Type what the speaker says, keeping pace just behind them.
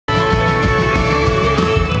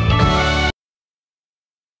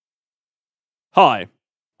Hi,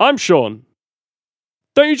 I'm Sean.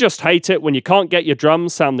 Don't you just hate it when you can't get your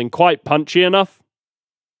drums sounding quite punchy enough?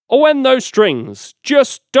 Or when those strings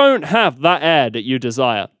just don't have that air that you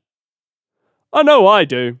desire? I know I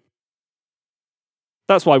do.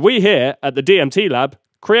 That's why we here at the DMT Lab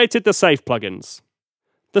created the Safe plugins.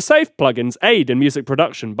 The Safe plugins aid in music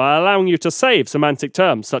production by allowing you to save semantic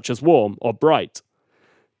terms such as warm or bright.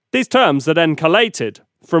 These terms are then collated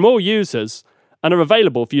from all users and are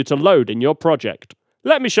available for you to load in your project.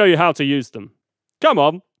 Let me show you how to use them. Come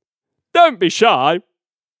on, don't be shy.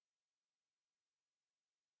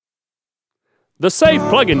 The Safe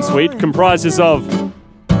plugin suite comprises of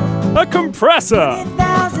a compressor,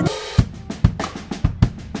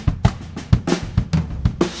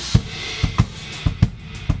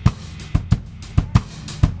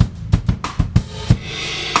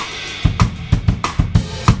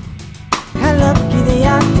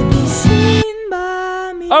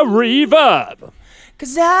 a reverb,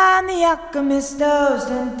 'cause I'm the Alchemist, those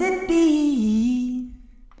and did be.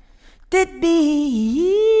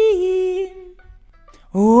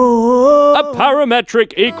 Oh. a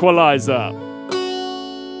parametric equalizer,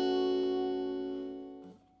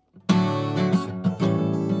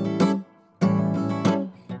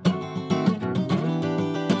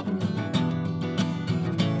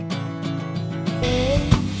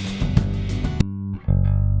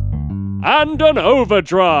 and an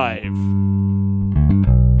overdrive.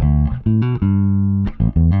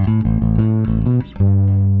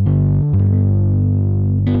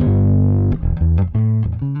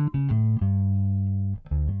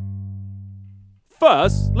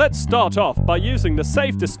 First, let's start off by using the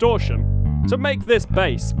Safe distortion to make this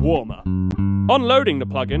bass warmer. On loading the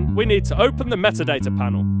plugin, we need to open the metadata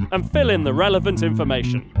panel and fill in the relevant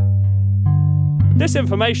information. This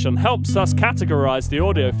information helps us categorize the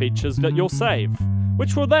audio features that you'll save,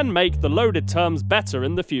 which will then make the loaded terms better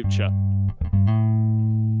in the future.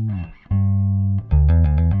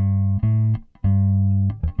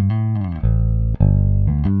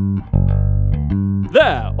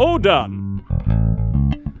 There, all done.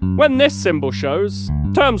 When this symbol shows,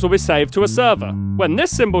 terms will be saved to a server. When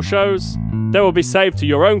this symbol shows, they will be saved to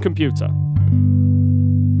your own computer.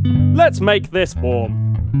 Let's make this warm.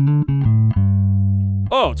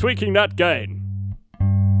 Oh, tweaking that gain.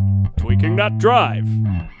 Tweaking that drive.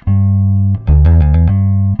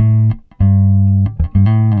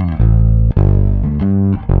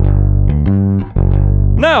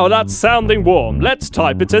 Now that's sounding warm, let's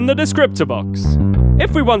type it in the descriptor box.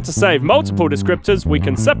 If we want to save multiple descriptors, we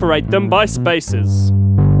can separate them by spaces.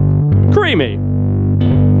 Creamy.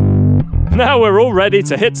 Now we're all ready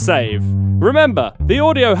to hit save. Remember, the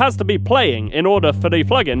audio has to be playing in order for the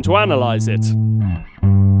plugin to analyze it.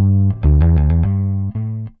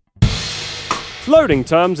 Loading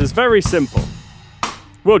terms is very simple.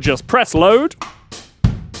 We'll just press load.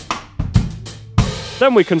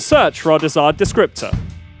 Then we can search for our desired descriptor.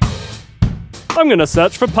 I'm going to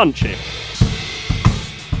search for punchy.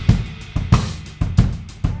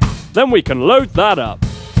 Then we can load that up.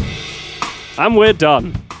 And we're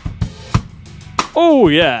done. Oh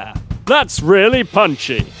yeah, that's really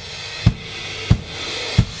punchy.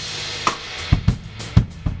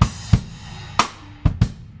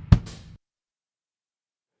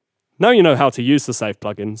 Now you know how to use the Safe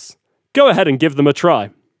plugins. Go ahead and give them a try.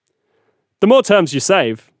 The more terms you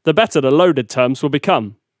save, the better the loaded terms will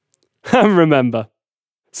become. And remember,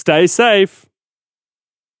 stay safe.